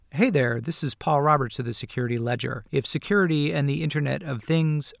Hey there, this is Paul Roberts of the Security Ledger. If security and the Internet of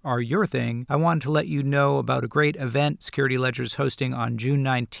Things are your thing, I wanted to let you know about a great event Security Ledger is hosting on June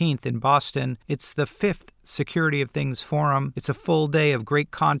 19th in Boston. It's the 5th Security of Things Forum. It's a full day of great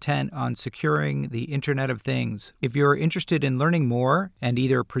content on securing the Internet of Things. If you're interested in learning more and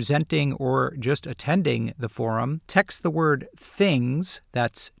either presenting or just attending the forum, text the word THINGS,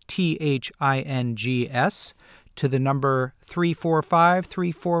 that's THINGS, to the number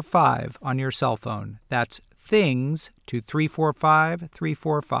 345-345 on your cell phone. That's THINGS to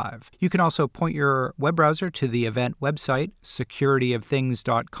 345-345. You can also point your web browser to the event website,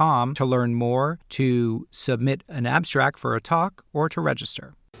 securityoftthings.com, to learn more, to submit an abstract for a talk, or to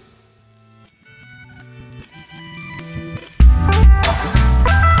register.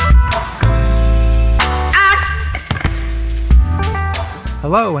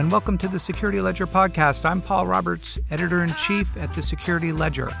 Hello, and welcome to the Security Ledger podcast. I'm Paul Roberts, editor-in-chief at the Security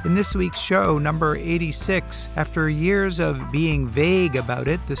Ledger. In this week's show, number 86, after years of being vague about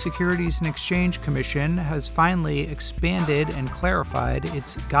it, the Securities and Exchange Commission has finally expanded and clarified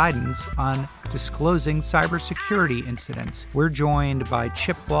its guidance on disclosing cybersecurity incidents. We're joined by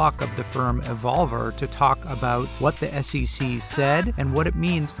Chip Block of the firm Evolver to talk about what the SEC said and what it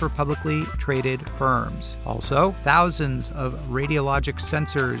means for publicly traded firms. Also, thousands of radiologic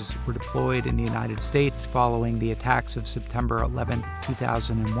sensors were deployed in the United States following the attacks of September 11,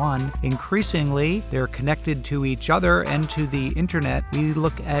 2001. Increasingly, they're connected to each other and to the internet. We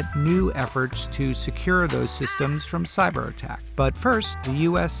look at new efforts to secure those systems from cyber attack. But first, the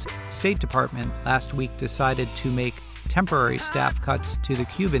U.S. State Department last week decided to make temporary staff cuts to the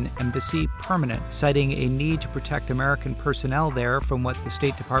Cuban embassy permanent, citing a need to protect American personnel there from what the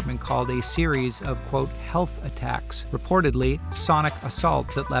State Department called a series of, quote, health attacks, reportedly sonic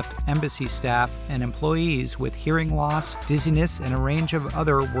assaults that left embassy staff and employees with hearing loss, dizziness, and a range of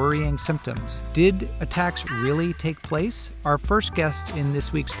other worrying symptoms. Did attacks really take place? Our first guest in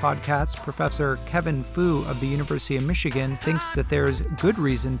this week's podcast, Professor Kevin Fu of the University of Michigan, thinks that there's good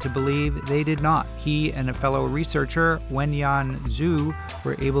reason to believe they did not. He and a fellow researcher, Wenyan Zhu,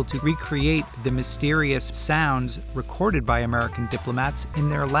 were able to recreate the mysterious sounds recorded by American diplomats in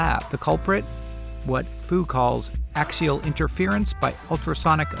their lab. The culprit? What Fu calls axial interference by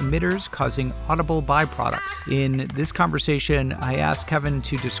ultrasonic emitters causing audible byproducts. In this conversation, I asked Kevin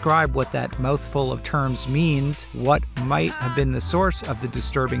to describe what that mouthful of terms means, what might have been the source of the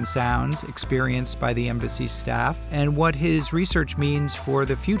disturbing sounds experienced by the embassy staff, and what his research means for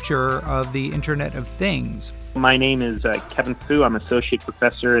the future of the Internet of Things. My name is Kevin Fu. I'm associate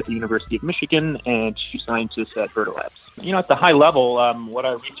professor at the University of Michigan and chief scientist at Verta Labs. At the high level, what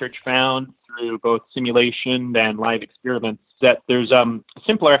our research found through both simulation and live experiments is that there's a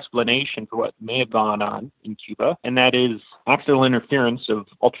simpler explanation for what may have gone on in Cuba, and that is axial interference of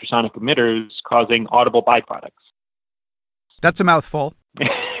ultrasonic emitters causing audible byproducts. That's a mouthful.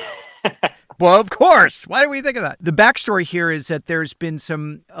 Well, of course. Why do we think of that? The backstory here is that there's been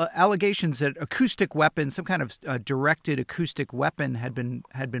some allegations that acoustic weapons, some kind of directed acoustic weapon had been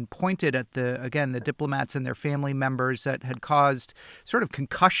pointed at the diplomats and their family members that had caused sort of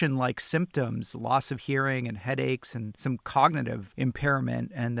concussion-like symptoms, loss of hearing and headaches and some cognitive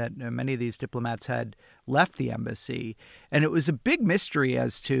impairment, and that many of these diplomats had left the embassy. And it was a big mystery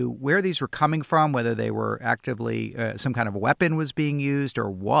as to where these were coming from, whether they were actively, some kind of weapon was being used or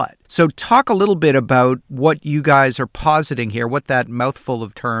what. So talk a little bit about what you guys are positing here, what that mouthful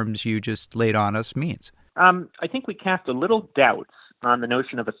of terms you just laid on us means. I think we cast a little doubt on the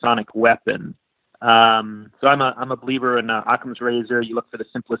notion of a sonic weapon. So I'm a believer in Occam's razor. You look for the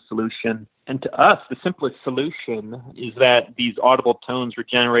simplest solution. And to us, the simplest solution is that these audible tones were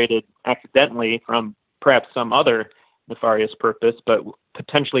generated accidentally from perhaps some other nefarious purpose, but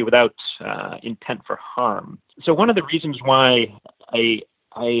potentially without intent for harm. So one of the reasons why I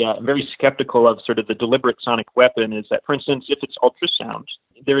am very skeptical of sort of the deliberate sonic weapon is that, for instance, if it's ultrasound,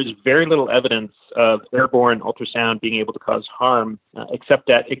 there is very little evidence of airborne ultrasound being able to cause harm,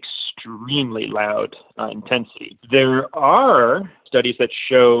 except at extremely loud intensity. There are studies that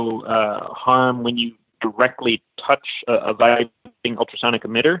show harm when you directly touch a vibrating ultrasonic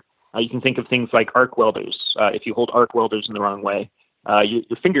emitter. You can think of things like arc welders. If you hold arc welders in the wrong way,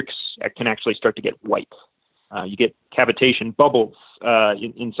 your fingers can actually start to get white. You get cavitation, bubbles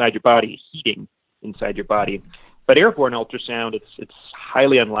inside your body, heating inside your body. But airborne ultrasound, it's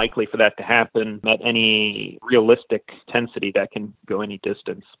highly unlikely for that to happen at any realistic intensity that can go any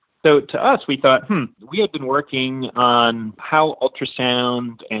distance. So to us, we thought, we had been working on how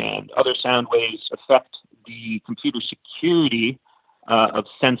ultrasound and other sound waves affect the computer security of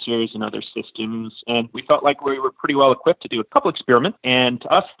sensors and other systems. And we felt like we were pretty well equipped to do a couple experiments. And to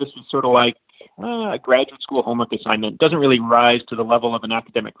us, this was sort of like a graduate school homework assignment. It doesn't really rise to the level of an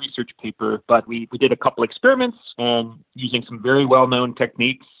academic research paper, but we did a couple experiments and using some very well-known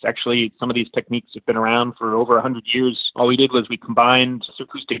techniques. Actually, some of these techniques have been around for over 100 years. All we did was we combined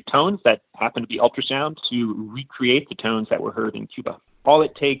acoustic tones that happen to be ultrasound to recreate the tones that were heard in Cuba. All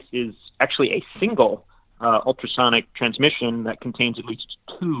it takes is actually a single ultrasonic transmission that contains at least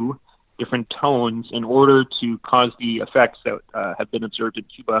two different tones in order to cause the effects that have been observed in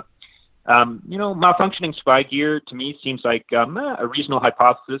Cuba. Malfunctioning spy gear to me seems like a reasonable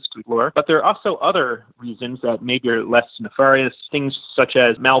hypothesis to explore, but there are also other reasons that maybe are less nefarious, things such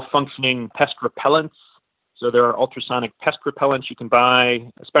as malfunctioning pest repellents. So there are ultrasonic pest repellents you can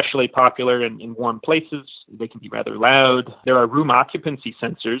buy, especially popular in warm places. They can be rather loud. There are room occupancy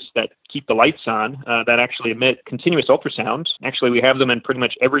sensors that keep the lights on that actually emit continuous ultrasound. Actually, we have them in pretty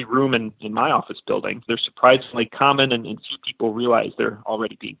much every room in my office building. They're surprisingly common, and few people realize they're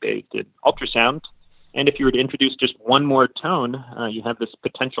already being bathed in ultrasound. And if you were to introduce just one more tone, you have this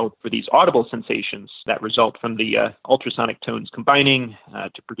potential for these audible sensations that result from the ultrasonic tones combining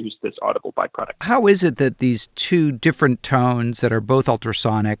to produce this audible byproduct. How is it that these two different tones that are both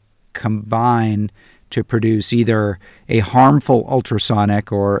ultrasonic combine to produce either a harmful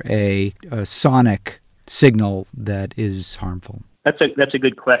ultrasonic or a sonic signal that is harmful? That's a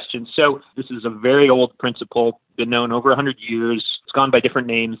good question. So this is a very old principle, been known over 100 years. It's gone by different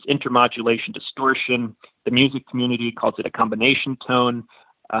names: intermodulation distortion. The music community calls it a combination tone.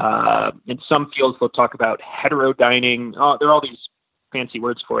 In some fields, they'll talk about heterodyning. There are all these fancy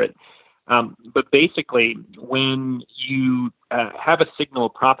words for it. But basically, when you have a signal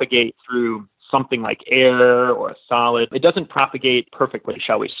propagate through something like air or a solid, it doesn't propagate perfectly,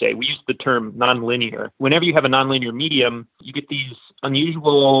 shall we say. We use the term nonlinear. Whenever you have a nonlinear medium, you get these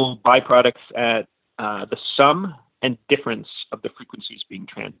unusual byproducts at the sum and difference of the frequencies being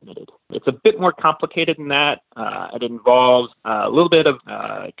transmitted. It's a bit more complicated than that. It involves a little bit of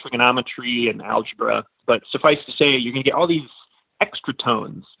trigonometry and algebra, but suffice to say, you're going to get all these extra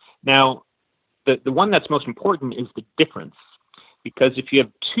tones. Now, the one that's most important is the difference, because if you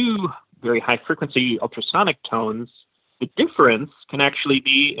have two very high-frequency ultrasonic tones, the difference can actually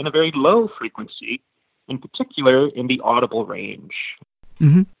be in a very low frequency, in particular in the audible range.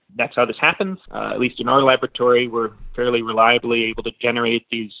 Mm-hmm. That's how this happens. At least in our laboratory, we're fairly reliably able to generate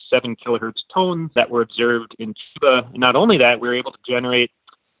these 7 kilohertz tones that were observed in Cuba. And not only that, we're able to generate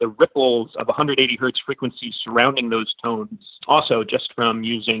the ripples of 180 hertz frequencies surrounding those tones, also just from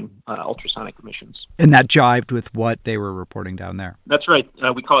using ultrasonic emissions. And that jived with what they were reporting down there. That's right.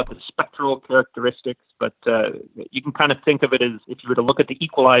 We call it the spectral characteristics, but you can kind of think of it as if you were to look at the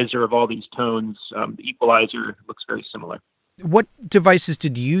equalizer of all these tones, the equalizer looks very similar. What devices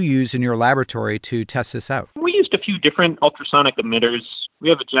did you use in your laboratory to test this out? We used a few different ultrasonic emitters. We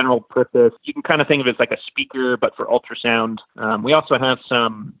have a general purpose. You can kind of think of it as like a speaker, but for ultrasound. We also have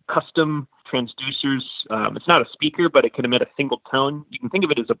some custom transducers. It's not a speaker, but it can emit a single tone. You can think of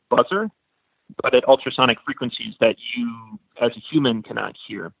it as a buzzer, but at ultrasonic frequencies that you, as a human, cannot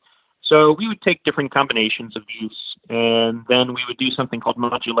hear. So we would take different combinations of these, and then we would do something called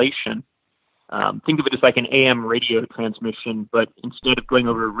modulation. Think of it as like an AM radio transmission, but instead of going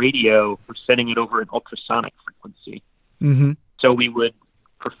over a radio, we're sending it over an ultrasonic frequency. Mm-hmm. So we would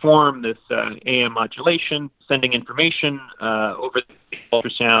perform this AM modulation, sending information over the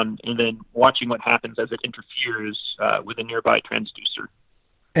ultrasound, and then watching what happens as it interferes with a nearby transducer.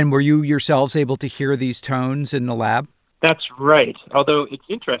 And were you yourselves able to hear these tones in the lab? That's right. Although it's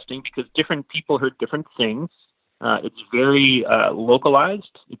interesting because different people heard different things. It's very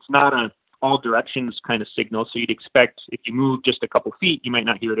localized. It's not a all directions kind of signal. So you'd expect if you move just a couple feet, you might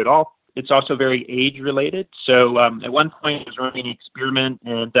not hear it at all. It's also very age related. So at one point I was running an experiment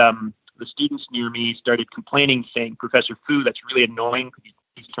and the students near me started complaining, saying, "Professor Fu, that's really annoying. Could you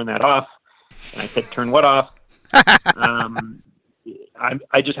please turn that off?" And I said, "Turn what off?" I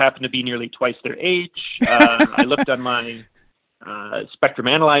just happened to be nearly twice their age. I looked on my spectrum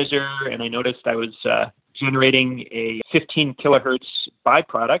analyzer and I noticed I was generating a 15 kilohertz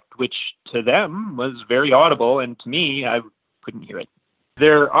byproduct, which to them was very audible, and to me, I couldn't hear it.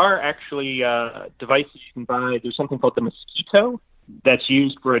 There are actually devices you can buy. There's something called the mosquito that's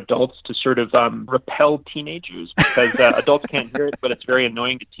used for adults to sort of repel teenagers because adults can't hear it, but it's very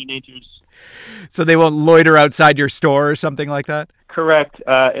annoying to teenagers. So they won't loiter outside your store or something like that? Correct.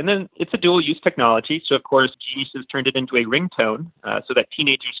 And then it's a dual-use technology. So, of course, geniuses turned it into a ringtone so that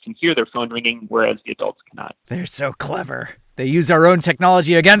teenagers can hear their phone ringing, whereas the adults cannot. They're so clever. They use our own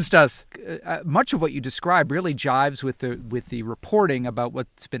technology against us. much of what you describe really jives with the reporting about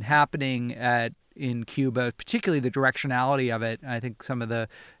what's been happening in Cuba, particularly the directionality of it. I think some of the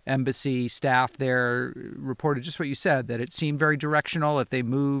embassy staff there reported just what you said, that it seemed very directional. If they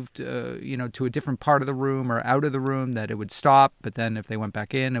moved, to a different part of the room or out of the room, that it would stop. But then if they went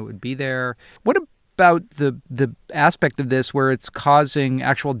back in, it would be there. What about the aspect of this where it's causing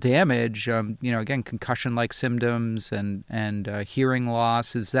actual damage? Again, concussion-like symptoms and hearing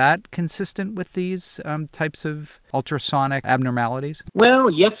loss. Is that consistent with these types of ultrasonic abnormalities?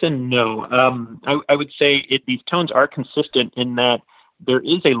 Well, yes and no. I would say these tones are consistent in that there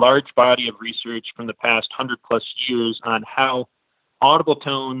is a large body of research from the past 100+ years on how audible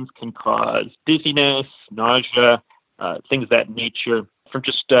tones can cause dizziness, nausea, things of that nature from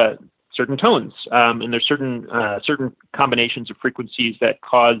just certain tones. And there's certain combinations of frequencies that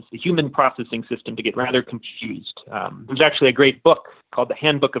cause the human processing system to get rather confused. There's actually a great book called The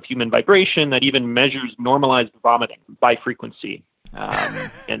Handbook of Human Vibration that even measures normalized vomiting by frequency.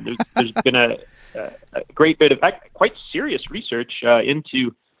 And there's been a great bit of quite serious research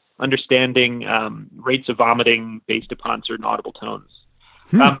into understanding rates of vomiting based upon certain audible tones.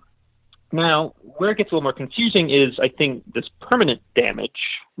 Now, where it gets a little more confusing is, I think, this permanent damage.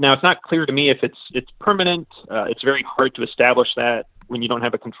 Now, it's not clear to me if it's permanent. It's very hard to establish that when you don't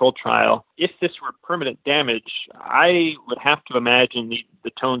have a controlled trial. If this were permanent damage, I would have to imagine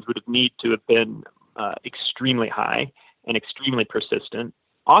the tones would need to have been extremely high and extremely persistent.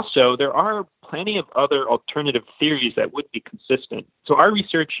 Also, there are plenty of other alternative theories that would be consistent. So our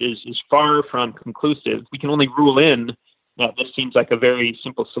research is far from conclusive. We can only rule in that this seems like a very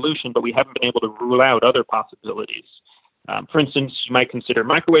simple solution, but we haven't been able to rule out other possibilities. For instance, you might consider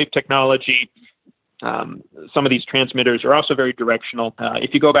microwave technology. Some of these transmitters are also very directional.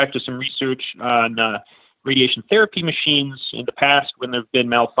 If you go back to some research on radiation therapy machines in the past, when there have been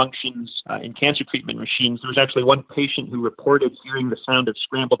malfunctions in cancer treatment machines, there was actually one patient who reported hearing the sound of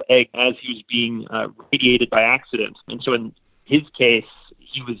scrambled egg as he was being radiated by accident. And so in his case,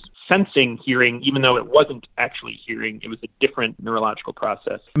 he was sensing hearing, even though it wasn't actually hearing. It was a different neurological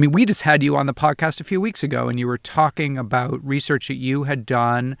process. I mean, we just had you on the podcast a few weeks ago, and you were talking about research that you had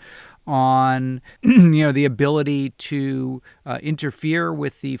done on, the ability to interfere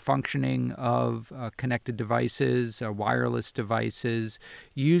with the functioning of connected devices, wireless devices,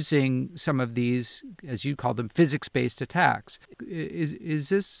 using some of these, as you call them, physics-based attacks. Is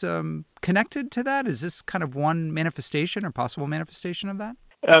this connected to that? Is this kind of one manifestation or possible manifestation of that?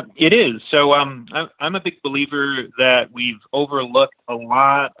 It is. So I'm a big believer that we've overlooked a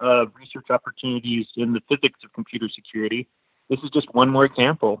lot of research opportunities in the physics of computer security. This is just one more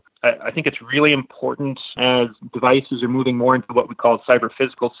example. I think it's really important as devices are moving more into what we call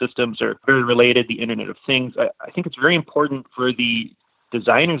cyber-physical systems, or very related, the Internet of Things. I think it's very important for the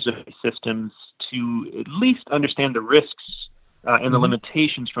designers of these systems to at least understand the risks and the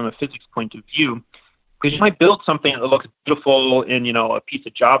limitations from a physics point of view. Because you might build something that looks beautiful in, a piece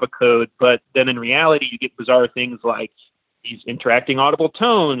of Java code, but then in reality you get bizarre things like these interacting audible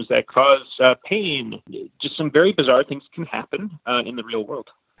tones that cause pain. Just some very bizarre things can happen in the real world.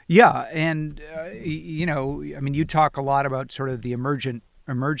 Yeah, and you talk a lot about sort of the emergent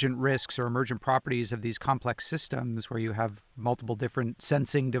risks or emergent properties of these complex systems where you have multiple different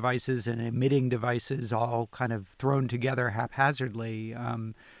sensing devices and emitting devices all kind of thrown together haphazardly.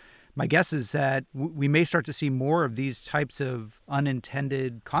 My guess is that we may start to see more of these types of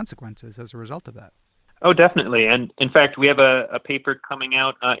unintended consequences as a result of that. Oh, definitely. And in fact, we have a paper coming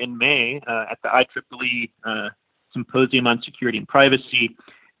out in May at the IEEE Symposium on Security and Privacy,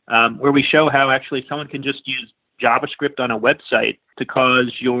 where we show how actually someone can just use JavaScript on a website to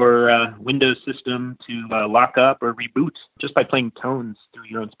cause your Windows system to lock up or reboot just by playing tones through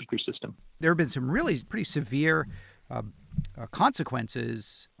your own speaker system. There have been some really pretty severe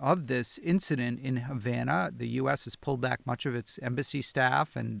consequences of this incident in Havana. The U.S. has pulled back much of its embassy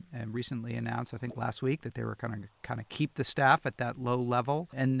staff and recently announced, I think last week, that they were going to kind of keep the staff at that low level.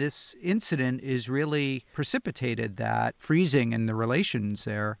 And this incident is really precipitated that freezing in the relations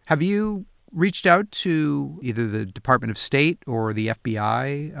there. Have you reached out to either the Department of State or the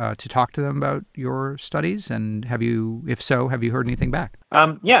FBI to talk to them about your studies? And if so, have you heard anything back?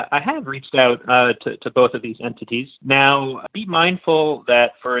 Yeah, I have reached out to both of these entities. Now, be mindful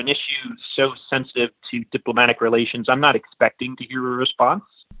that for an issue so sensitive to diplomatic relations, I'm not expecting to hear a response.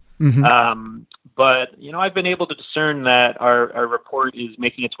 Mm-hmm. But, I've been able to discern that our report is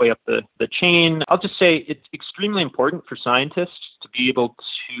making its way up the chain. I'll just say it's extremely important for scientists to be able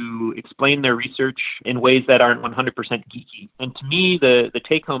to explain their research in ways that aren't 100% geeky. And to me, the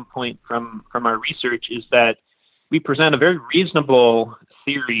take-home point from our research is that we present a very reasonable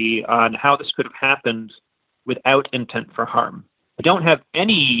theory on how this could have happened without intent for harm. I don't have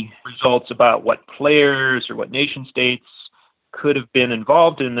any results about what players or what nation states could have been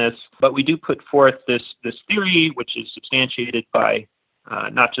involved in this, but we do put forth this theory, which is substantiated by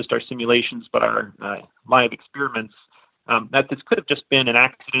not just our simulations, but our live experiments, that this could have just been an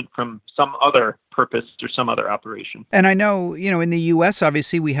accident from some other purpose or some other operation. And I know, in the U.S.,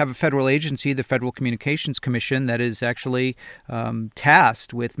 obviously, we have a federal agency, the Federal Communications Commission, that is actually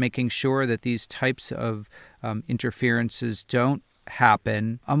tasked with making sure that these types of interferences don't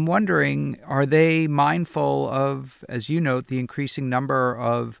happen. I'm wondering, are they mindful of, as you note, the increasing number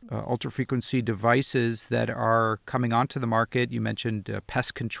of ultra-frequency devices that are coming onto the market? You mentioned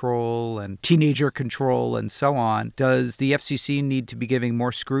pest control and teenager control and so on. Does the FCC need to be giving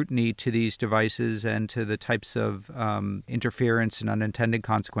more scrutiny to these devices and to the types of interference and unintended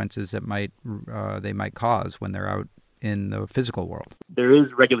consequences that they might cause when they're out in the physical world? There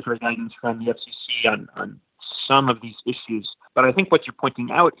is regulatory guidance from the FCC on some of these issues. But I think what you're pointing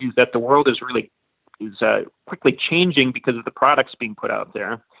out is that the world is quickly changing because of the products being put out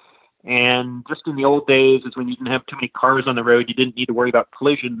there. And just in the old days, is when you didn't have too many cars on the road, you didn't need to worry about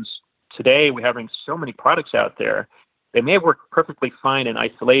collisions. Today, we're having so many products out there. They may have worked perfectly fine in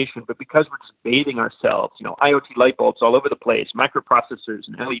isolation, but because we're just bathing ourselves, IoT light bulbs all over the place, microprocessors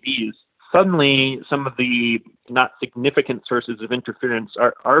and LEDs, suddenly some of the not significant sources of interference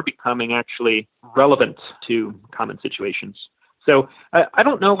are becoming actually relevant to common situations. So I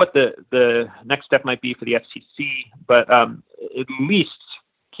don't know what the next step might be for the FCC, but at least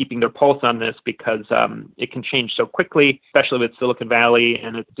keeping their pulse on this, because it can change so quickly, especially with Silicon Valley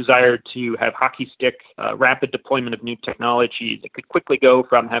and its desire to have hockey stick rapid deployment of new technologies. It could quickly go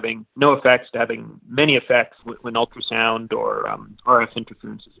from having no effects to having many effects when ultrasound or RF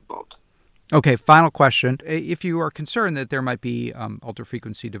interference is involved. Okay, final question. If you are concerned that there might be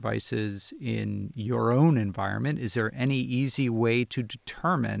ultra-frequency devices in your own environment, is there any easy way to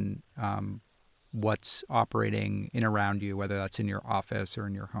determine what's operating in around you, whether that's in your office or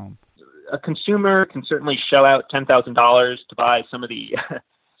in your home? A consumer can certainly shell out $10,000 to buy some of the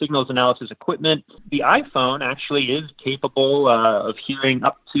signals analysis equipment. The iPhone actually is capable of hearing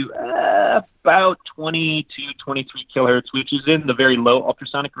up to about 20 to 23 kilohertz, which is in the very low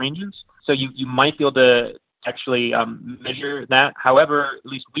ultrasonic ranges. So you might be able to actually measure that. However, at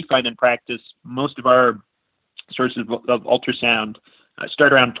least we find in practice, most of our sources of ultrasound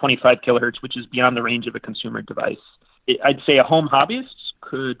start around 25 kilohertz, which is beyond the range of a consumer device. I'd say a home hobbyist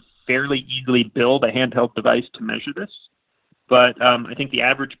could fairly easily build a handheld device to measure this. But I think the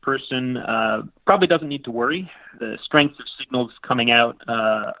average person probably doesn't need to worry. The strength of signals coming out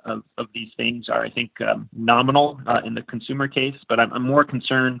of these things are, I think, nominal in the consumer case. But I'm more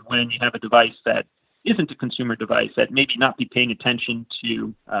concerned when you have a device that isn't a consumer device, that maybe not be paying attention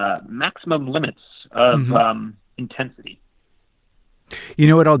to maximum limits of intensity. You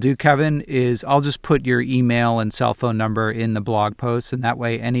know what I'll do, Kevin, is I'll just put your email and cell phone number in the blog post, and that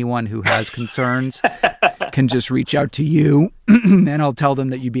way anyone who has concerns can just reach out to you, and I'll tell them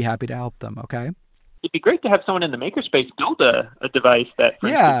that you'd be happy to help them, okay? It'd be great to have someone in the makerspace build a device that, for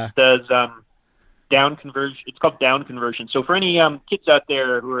instance, does down conversion. It's called down conversion. So for any kids out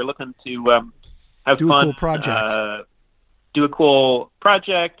there who are looking to have do fun, a cool project. Do a cool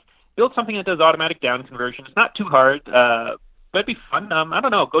project, build something that does automatic down conversion. It's not too hard. But it'd be fun. I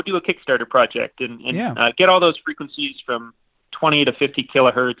don't know. Go do a Kickstarter project and get all those frequencies from 20 to 50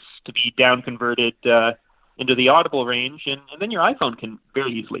 kilohertz to be down converted into the audible range, and then your iPhone can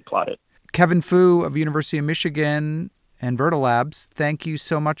very easily plot it. Kevin Fu of University of Michigan and Verta Labs, thank you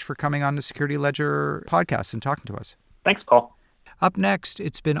so much for coming on the Security Ledger podcast and talking to us. Thanks, Paul. Up next,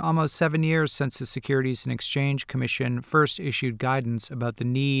 it's been almost 7 years since the Securities and Exchange Commission first issued guidance about the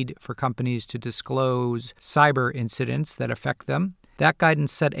need for companies to disclose cyber incidents that affect them. That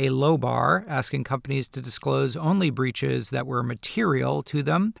guidance set a low bar, asking companies to disclose only breaches that were material to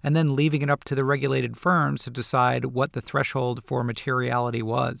them, and then leaving it up to the regulated firms to decide what the threshold for materiality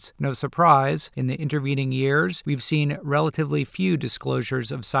was. No surprise, in the intervening years, we've seen relatively few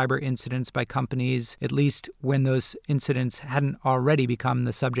disclosures of cyber incidents by companies, at least when those incidents hadn't already become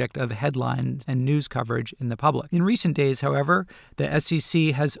the subject of headlines and news coverage in the public. In recent days, however, the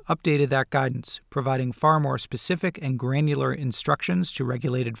SEC has updated that guidance, providing far more specific and granular instructions to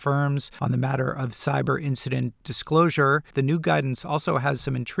regulated firms on the matter of cyber incident disclosure. The new guidance also has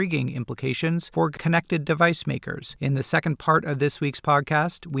some intriguing implications for connected device makers. In the second part of this week's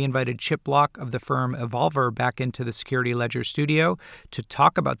podcast, we invited Chip Block of the firm Evolver back into the Security Ledger studio to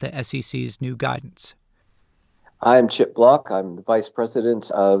talk about the SEC's new guidance. I'm Chip Block. I'm the vice president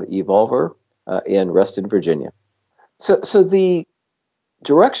of Evolver in Reston, Virginia. So the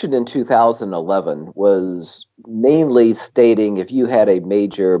direction in 2011 was mainly stating if you had a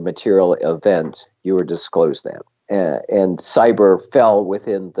major material event, you were disclosed that. And cyber fell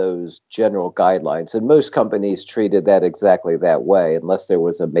within those general guidelines. And most companies treated that exactly that way. Unless there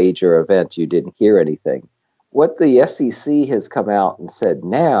was a major event, you didn't hear anything. What the SEC has come out and said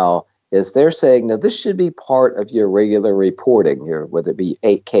now is they're saying, now this should be part of your regular reporting, whether it be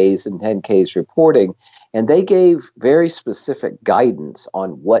 8Ks and 10Ks reporting. And they gave very specific guidance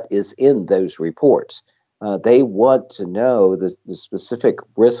on what is in those reports. They want to know the specific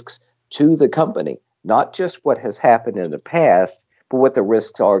risks to the company, not just what has happened in the past, but what the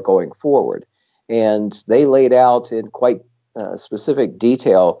risks are going forward. And they laid out in quite specific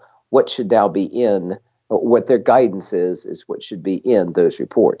detail what should now be in, what their guidance is what should be in those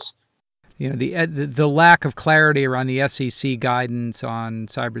reports. You know, the lack of clarity around the SEC guidance on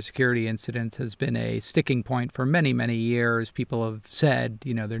cybersecurity incidents has been a sticking point for many, many years. People have said,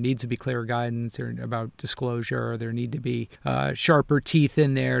 you know, there needs to be clear guidance about disclosure. There need to be sharper teeth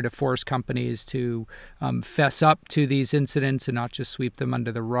in there to force companies to fess up to these incidents and not just sweep them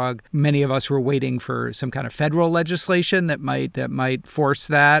under the rug. Many of us were waiting for some kind of federal legislation that might force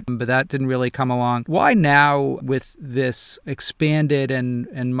that, but that didn't really come along. Why now, with this expanded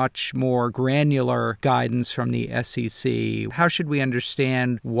and much more granular guidance from the SEC? How should we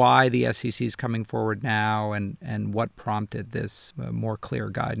understand why the SEC is coming forward now and what prompted this more clear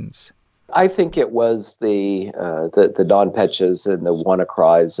guidance? I think it was the non-pitches and the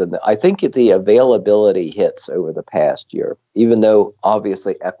WannaCries, and I think the availability hits over the past year, even though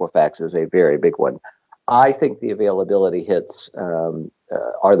obviously Equifax is a very big one. I think the availability hits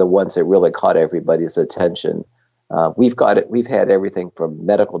are the ones that really caught everybody's attention. We've had everything from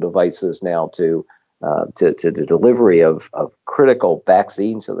medical devices now to the delivery of critical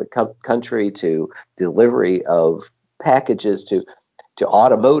vaccines to the country, to delivery of packages to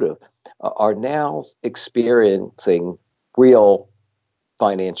automotive, are now experiencing real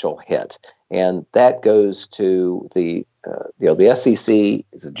financial hit. And that goes to the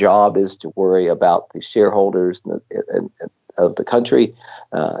SEC's job is to worry about the shareholders of the country,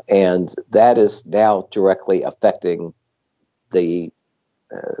 and that is now directly affecting the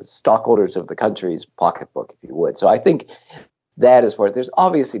stockholders of the country's pocketbook, if you would. So I think that is where there's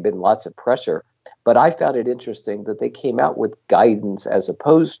obviously been lots of pressure, but I found it interesting that they came out with guidance as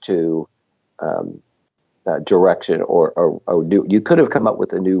opposed to direction or new. You could have come up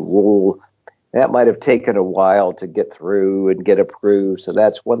with a new rule. That might have taken a while to get through and get approved. So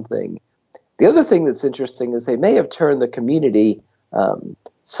that's one thing. The other thing that's interesting is they may have turned the community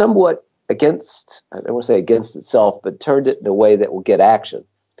somewhat against, I don't want to say against itself, but turned it in a way that will get action.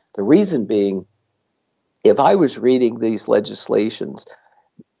 The reason being, if I was reading these legislations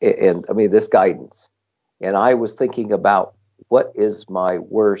and this guidance, and I was thinking about what is my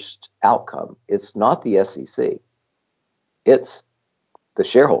worst outcome, it's not the SEC, it's the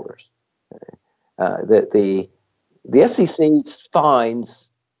shareholders. The SEC's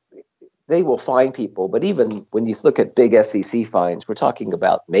fines, they will fine people, but even when you look at big SEC fines, we're talking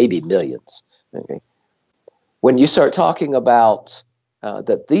about maybe millions. Okay? When you start talking about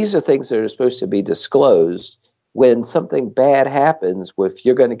that these are things that are supposed to be disclosed, when something bad happens, if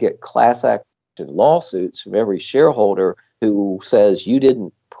you're going to get class action lawsuits from every shareholder who says you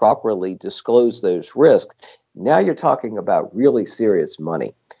didn't properly disclose those risks, now you're talking about really serious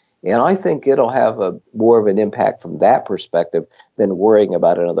money. And I think it'll have more of an impact from that perspective than worrying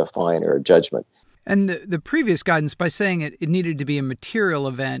about another fine or a judgment. And the previous guidance, by saying it needed to be a material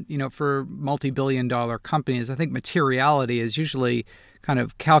event, for multi-billion-dollar companies, I think materiality is usually kind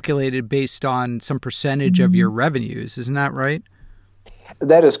of calculated based on some percentage of your revenues. Isn't that right?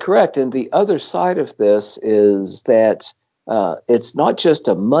 That is correct. And the other side of this is that it's not just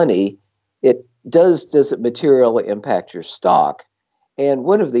a money. Does it materially impact your stock? And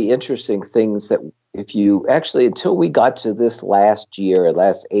one of the interesting things that if you actually, until we got to this last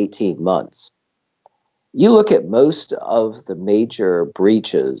 18 months, you look at most of the major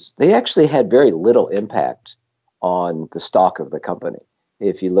breaches, they actually had very little impact on the stock of the company.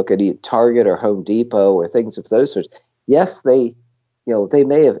 If you look at Target or Home Depot or things of those sorts, yes, they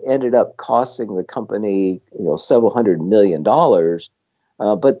may have ended up costing the company, several $100 million,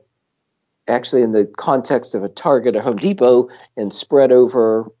 but actually in the context of a Target or Home Depot and spread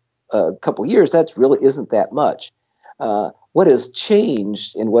over a couple years, that really isn't that much. What has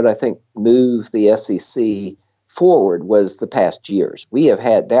changed and what I think moved the SEC forward was the past years. We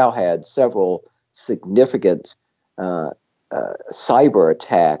have now had several significant cyber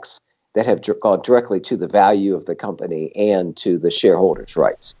attacks that have gone directly to the value of the company and to the shareholders'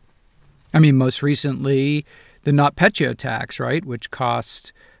 rights. I mean, most recently, the NotPetya attacks, right, which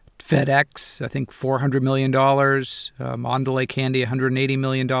cost FedEx, I think, $400 million, Mondelez Candy, $180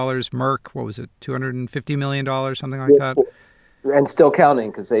 million, Merck, what was it, $250 million, something like that? And still counting,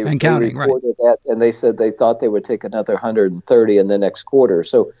 because they reported right. that, and they said they thought they would take another 130 in the next quarter.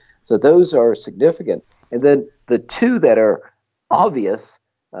 So those are significant. And then the two that are obvious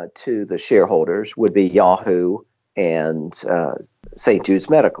to the shareholders would be Yahoo and St. Jude's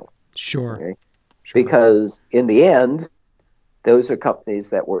Medical. Sure. Okay? Because in the end, those are companies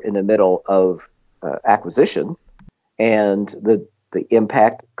that were in the middle of acquisition, and the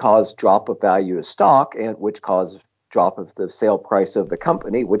impact caused drop of value of stock, and which caused drop of the sale price of the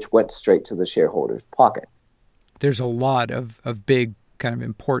company, which went straight to the shareholder's pocket. There's a lot of big kind of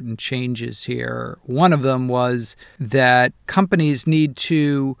important changes here. One of them was that companies need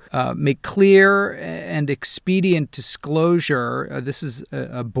to make clear and expedient disclosure. This is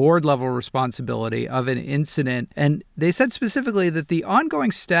a board level responsibility of an incident. And they said specifically that the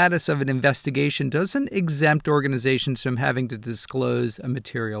ongoing status of an investigation doesn't exempt organizations from having to disclose a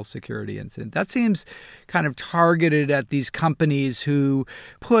material security incident. That seems kind of targeted at these companies who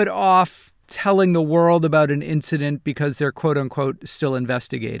put off telling the world about an incident because they're, quote unquote, still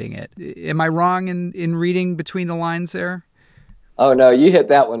investigating it. Am I wrong in reading between the lines there? Oh, no, you hit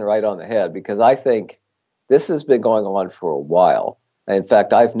that one right on the head, because I think this has been going on for a while. In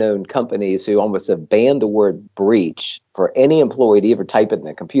fact, I've known companies who almost have banned the word breach for any employee to ever type it in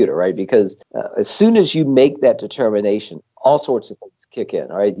the computer, right? Because as soon as you make that determination, all sorts of things kick in,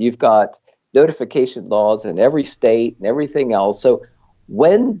 all right? You've got notification laws in every state and everything else. So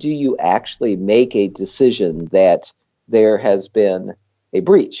when do you actually make a decision that there has been a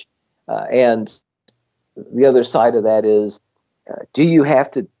breach? And the other side of that is, do you have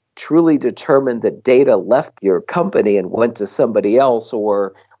to truly determine that data left your company and went to somebody else?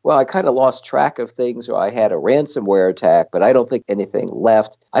 Or, well, I kind of lost track of things, or I had a ransomware attack, but I don't think anything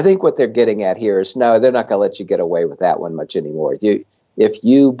left. I think what they're getting at here is, no, they're not going to let you get away with that one much anymore. If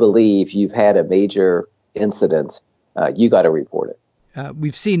you believe you've had a major incident, you got to report it.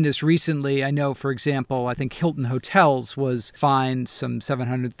 We've seen this recently. I know, for example, I think Hilton Hotels was fined some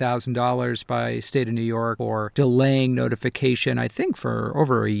 $700,000 by state of New York for delaying notification, I think for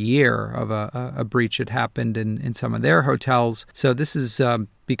over a year, of a breach that happened in some of their hotels. So this has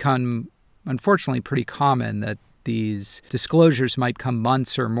become, unfortunately, pretty common that these disclosures might come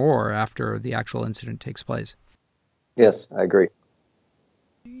months or more after the actual incident takes place. Yes, I agree.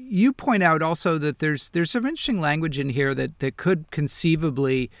 You point out also that there's some interesting language in here that could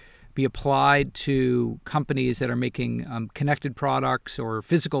conceivably be applied to companies that are making connected products or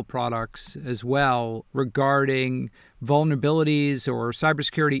physical products as well, regarding vulnerabilities or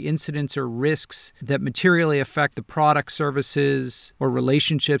cybersecurity incidents or risks that materially affect the product, services, or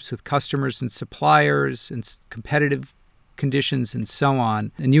relationships with customers and suppliers and competitive conditions and so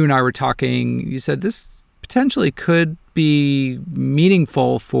on. And you and I were talking, you said this potentially could be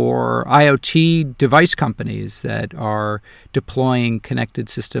meaningful for IoT device companies that are deploying connected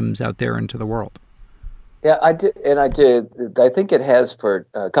systems out there into the world. Yeah, I did. I think it has for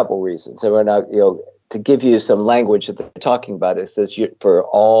a couple of reasons. And to give you some language that they're talking about, it says for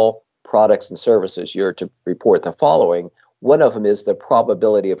all products and services, you're to report the following. One of them is the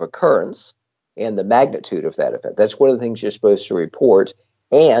probability of occurrence and the magnitude of that event. That's one of the things you're supposed to report.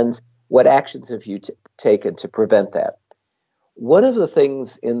 And what actions have you taken to prevent that? One of the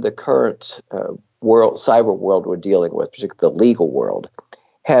things in the current cyber world we're dealing with, particularly the legal world,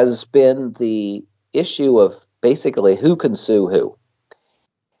 has been the issue of basically who can sue who.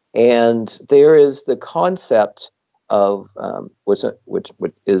 And there is the concept of which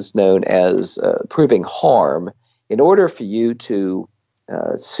is known as proving harm. In order for you to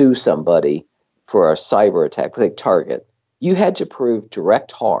sue somebody for a cyber attack, like Target, you had to prove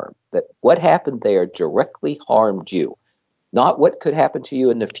direct harm, that what happened there directly harmed you, not what could happen to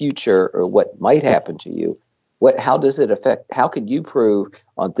you in the future or what might happen to you. How does it affect? How can you prove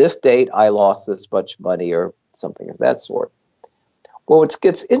on this date I lost this much money or something of that sort? Well, what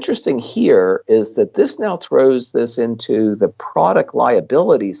gets interesting here is that this now throws this into the product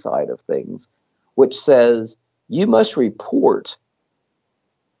liability side of things, which says you must report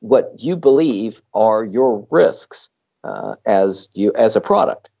what you believe are your risks as a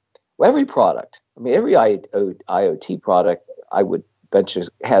product. Well, every product, every IoT product, I would venture,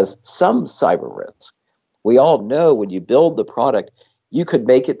 has some cyber risk. We all know when you build the product, you could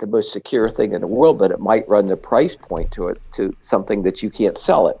make it the most secure thing in the world, but it might run the price point to something that you can't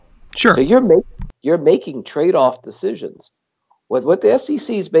sell it. Sure. So you're making trade-off decisions. What the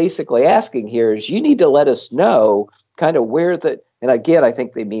SEC is basically asking here is you need to let us know kind of where And again, I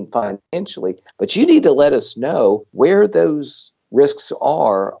think they mean financially, but you need to let us know where those risks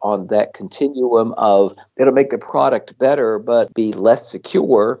are on that continuum of it'll make the product better but be less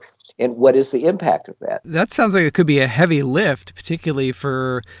secure, and what is the impact of that. That sounds like it could be a heavy lift, particularly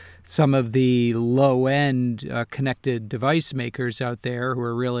for some of the low-end connected device makers out there who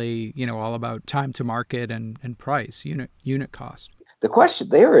are really, all about time to market and price, unit cost. The question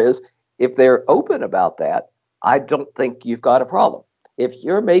there is, if they're open about that, I don't think you've got a problem. If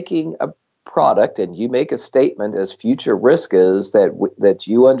you're making a product and you make a statement as future risk is that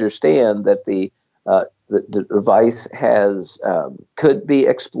you understand that the device has could be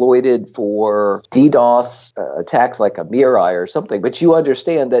exploited for DDoS attacks like a Mirai or something, but you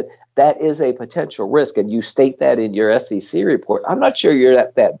understand that is a potential risk, and you state that in your SEC report, I'm not sure you're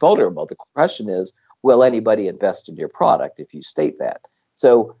that vulnerable. The question is, will anybody invest in your product if you state that?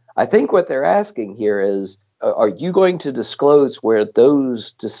 So I think what they're asking here is, are you going to disclose where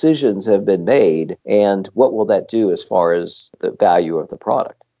those decisions have been made, and what will that do as far as the value of the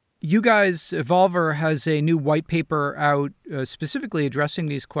product? You guys, Evolver has a new white paper out specifically addressing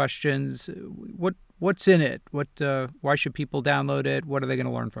these questions. What's in it? Why should people download it? What are they going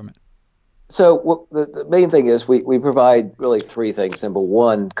to learn from it? So the main thing is we provide really three things. Number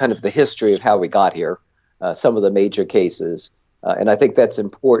one, kind of the history of how we got here, some of the major cases. And I think that's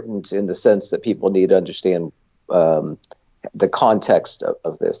important in the sense that people need to understand the context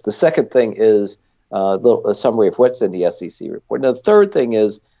of this. The second thing is a summary of what's in the SEC report. Now, the third thing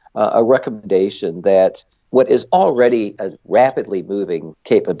is a recommendation that what is already a rapidly moving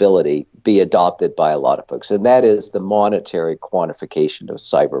capability be adopted by a lot of folks, and that is the monetary quantification of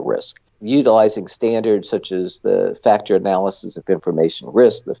cyber risk. Utilizing standards such as the factor analysis of information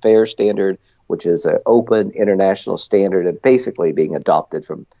risk, the FAIR standard, which is an open international standard and basically being adopted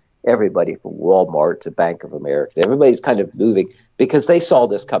from everybody from Walmart to Bank of America. Everybody's kind of moving because they saw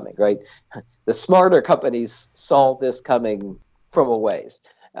this coming, right? The smarter companies saw this coming from a ways.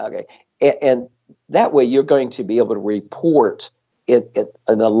 Okay, and that way you're going to be able to report it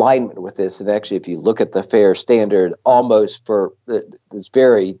in alignment with this. And actually, if you look at the FAIR standard, almost for this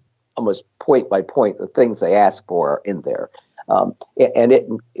very almost point by point, the things they ask for are in there. And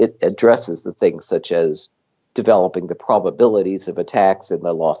it addresses the things such as developing the probabilities of attacks and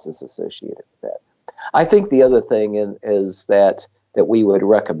the losses associated with that. I think the other thing is that we would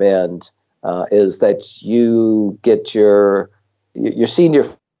recommend is that you get your senior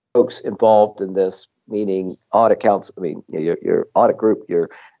folks involved in this, meaning audit counsel, your audit group, your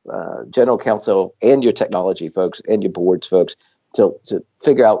general counsel, and your technology folks and your boards folks to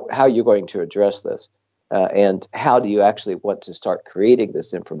figure out how you're going to address this and how do you actually want to start creating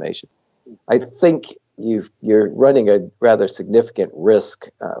this information. I think you're running a rather significant risk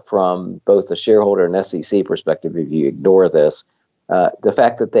from both a shareholder and SEC perspective if you ignore this. The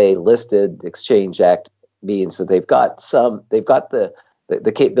fact that they listed Exchange Act means that they've got the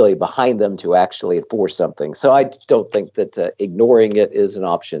capability behind them to actually enforce something. So I don't think that ignoring it is an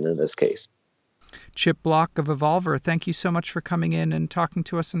option in this case. Chip Block of Evolver, thank you so much for coming in and talking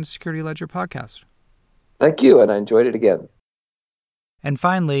to us on the Security Ledger podcast. Thank you, and I enjoyed it again. And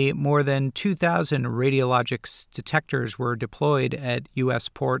finally, more than 2,000 radiologics detectors were deployed at U.S.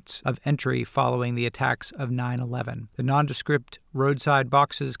 ports of entry following the attacks of 9/11. The nondescript roadside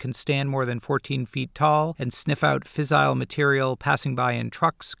boxes can stand more than 14 feet tall and sniff out fissile material passing by in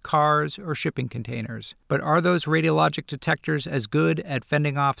trucks, cars, or shipping containers. But are those radiologic detectors as good at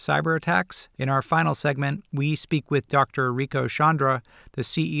fending off cyber attacks? In our final segment, we speak with Dr. Rico Chandra, the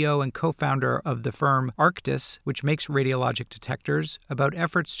CEO and co-founder of the firm Arctis, which makes radiologic detectors, about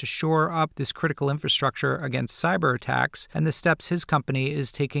efforts to shore up this critical infrastructure against cyber attacks and the steps his company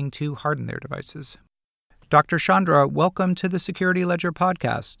is taking to harden their devices. Dr. Chandra, welcome to the Security Ledger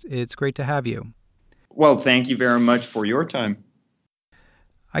podcast. It's great to have you. Well, thank you very much for your time.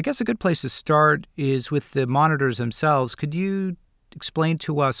 I guess a good place to start is with the monitors themselves. Could you explain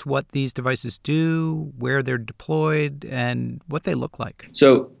to us what these devices do, where they're deployed, and what they look like?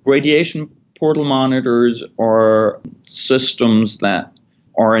 So radiation portal monitors are systems that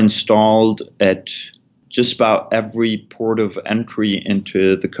are installed at just about every port of entry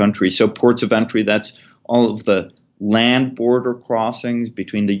into the country. So ports of entry, that's all of the land border crossings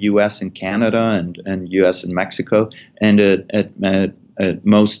between the U.S. and Canada and U.S. and Mexico, and at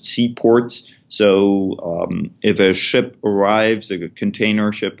most seaports. So if a ship arrives, a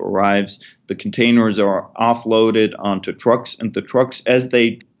container ship arrives, the containers are offloaded onto trucks, and the trucks, as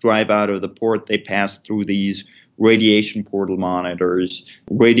they drive out of the port, they pass through these radiation portal monitors.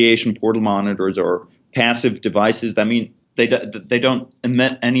 Radiation portal monitors are passive devices. That means they don't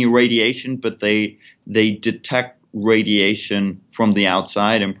emit any radiation, but they detect radiation from the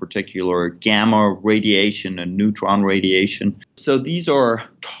outside, in particular gamma radiation and neutron radiation. So these are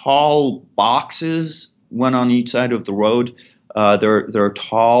tall boxes, one on each side of the road. They're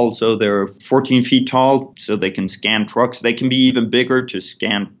tall, so they're 14 feet tall, so they can scan trucks. They can be even bigger to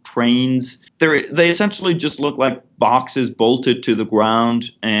scan trains. They essentially just look like boxes bolted to the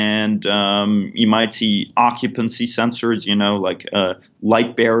ground, and you might see occupancy sensors, like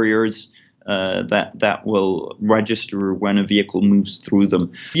light barriers that will register when a vehicle moves through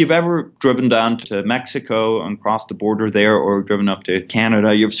them. If you've ever driven down to Mexico and crossed the border there, or driven up to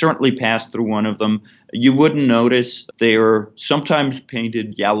Canada, you've certainly passed through one of them. You wouldn't notice they're sometimes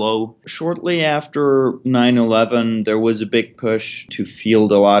painted yellow. Shortly after 9/11, there was a big push to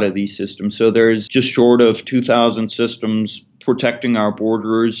field a lot of these systems. So there's just short of 2,000 systems protecting our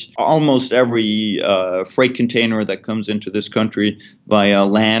borders. Almost every freight container that comes into this country via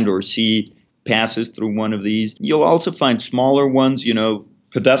land or sea passes through one of these. You'll also find smaller ones,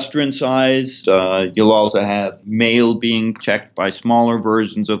 pedestrian sized. You'll also have mail being checked by smaller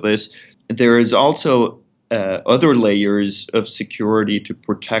versions of this. There is also other layers of security to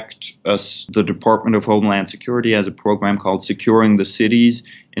protect us. The Department of Homeland Security has a program called Securing the Cities,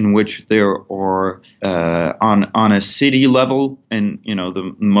 in which there are, on a city level, and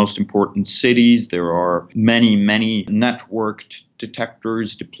the most important cities, there are many networked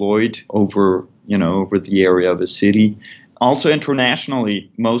detectors deployed over the area of a city. Also internationally,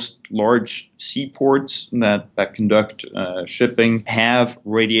 most large seaports that conduct shipping have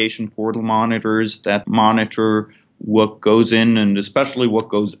radiation portal monitors that monitor what goes in and especially what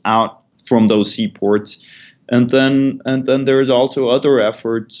goes out from those seaports. And then there's also other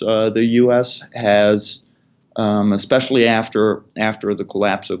efforts. The U.S. has, especially after the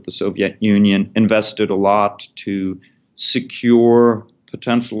collapse of the Soviet Union, invested a lot to secure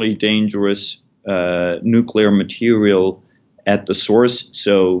potentially dangerous nuclear material at the source.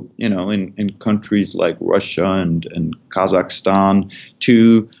 So, in countries like Russia and Kazakhstan,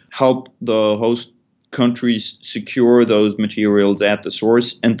 to help the host countries secure those materials at the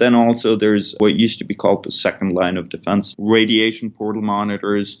source. And then also there's what used to be called the second line of defense, radiation portal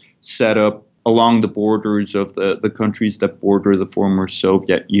monitors set up along the borders of the countries that border the former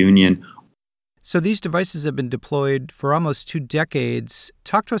Soviet Union. So these devices have been deployed for almost 2 decades.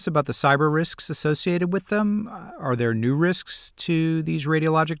 Talk to us about the cyber risks associated with them. Are there new risks to these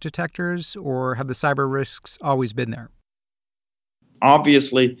radiologic detectors, or have the cyber risks always been there?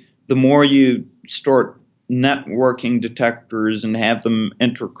 Obviously, the more you start networking detectors and have them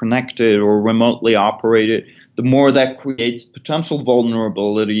interconnected or remotely operated, the more that creates potential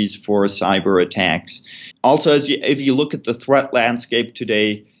vulnerabilities for cyber attacks. Also, if you look at the threat landscape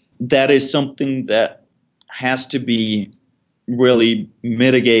today, that is something that has to be really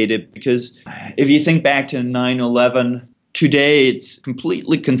mitigated, because if you think back to 9/11, today it's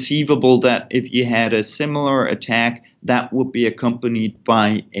completely conceivable that if you had a similar attack, that would be accompanied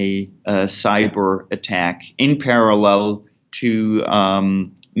by a cyber attack in parallel to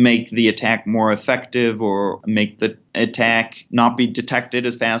make the attack more effective or make the attack not be detected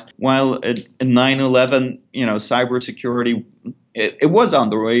as fast. While in 9/11, cybersecurity, it was on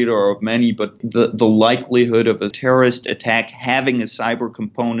the radar of many, but the likelihood of a terrorist attack having a cyber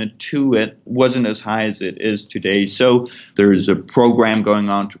component to it wasn't as high as it is today. So there's a program going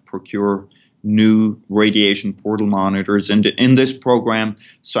on to procure new radiation portal monitors. And in this program,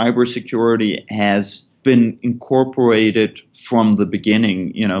 cybersecurity has been incorporated from the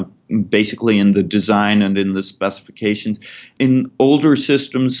beginning, basically in the design and in the specifications. In older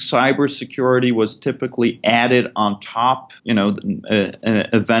systems, cybersecurity was typically added on top.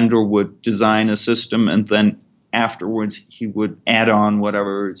 A vendor would design a system, and then afterwards he would add on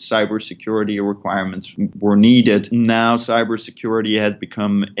whatever cybersecurity requirements were needed. Now cybersecurity has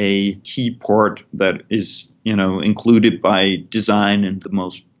become a key part that is, included by design in the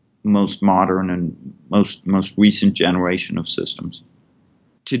most modern and most recent generation of systems.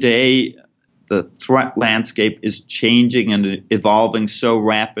 Today, the threat landscape is changing and evolving so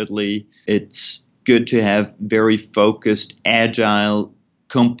rapidly. It's good to have very focused, agile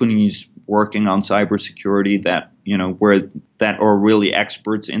companies working on cybersecurity that are really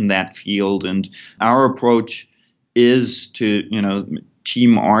experts in that field. And our approach is to,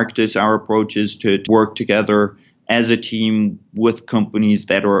 Team Arctis. Our approach is to work together as a team with companies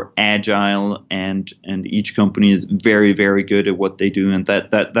that are agile, and each company is very, very good at what they do. And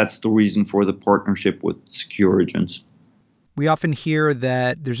that's the reason for the partnership with Securigens. We often hear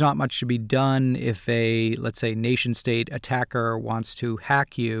that there's not much to be done if a, let's say, nation-state attacker wants to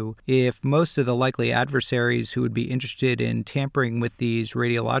hack you, if most of the likely adversaries who would be interested in tampering with these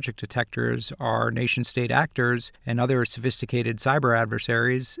radiologic detectors are nation-state actors and other sophisticated cyber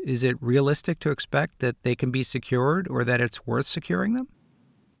adversaries. Is it realistic to expect that they can be secured or that it's worth securing them?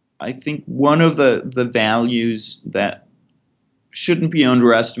 I think one of the values that shouldn't be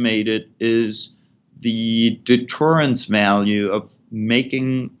underestimated is the deterrence value of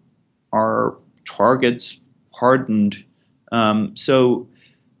making our targets hardened. So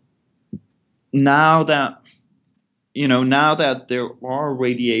now that there are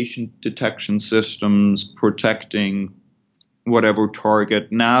radiation detection systems protecting whatever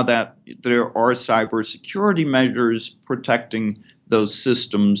target, now that there are cybersecurity measures protecting those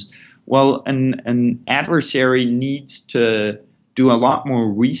systems, well, an adversary needs to do a lot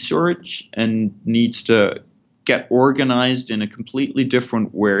more research and needs to get organized in a completely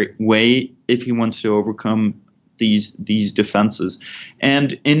different way if he wants to overcome these defenses.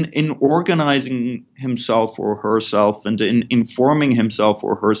 And in organizing himself or herself and in informing himself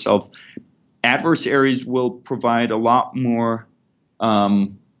or herself, adversaries will provide a lot more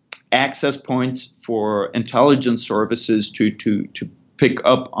access points for intelligence services to pick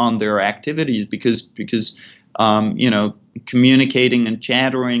up on their activities because communicating and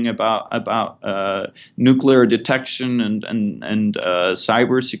chattering about nuclear detection and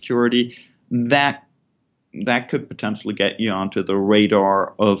cybersecurity, that could potentially get you onto the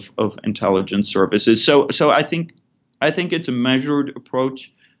radar of intelligence services. So I think it's a measured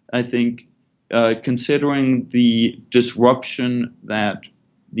approach. I think considering the disruption that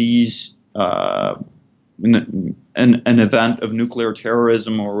these an event of nuclear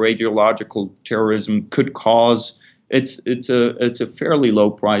terrorism or radiological terrorism could cause, it's a fairly low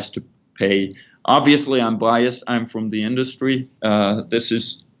price to pay. Obviously, I'm biased. I'm from the industry. This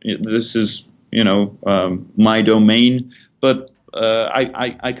is my domain. But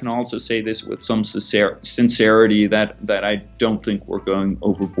I can also say this with some sincerity that I don't think we're going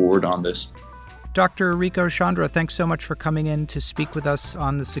overboard on this. Dr. Rico Chandra, thanks so much for coming in to speak with us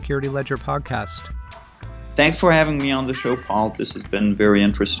on the Security Ledger podcast. Thanks for having me on the show, Paul. This has been very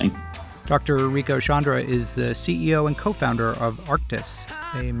interesting. Dr. Rico Chandra is the CEO and co-founder of Arctis,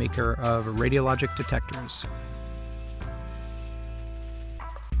 a maker of radiologic detectors.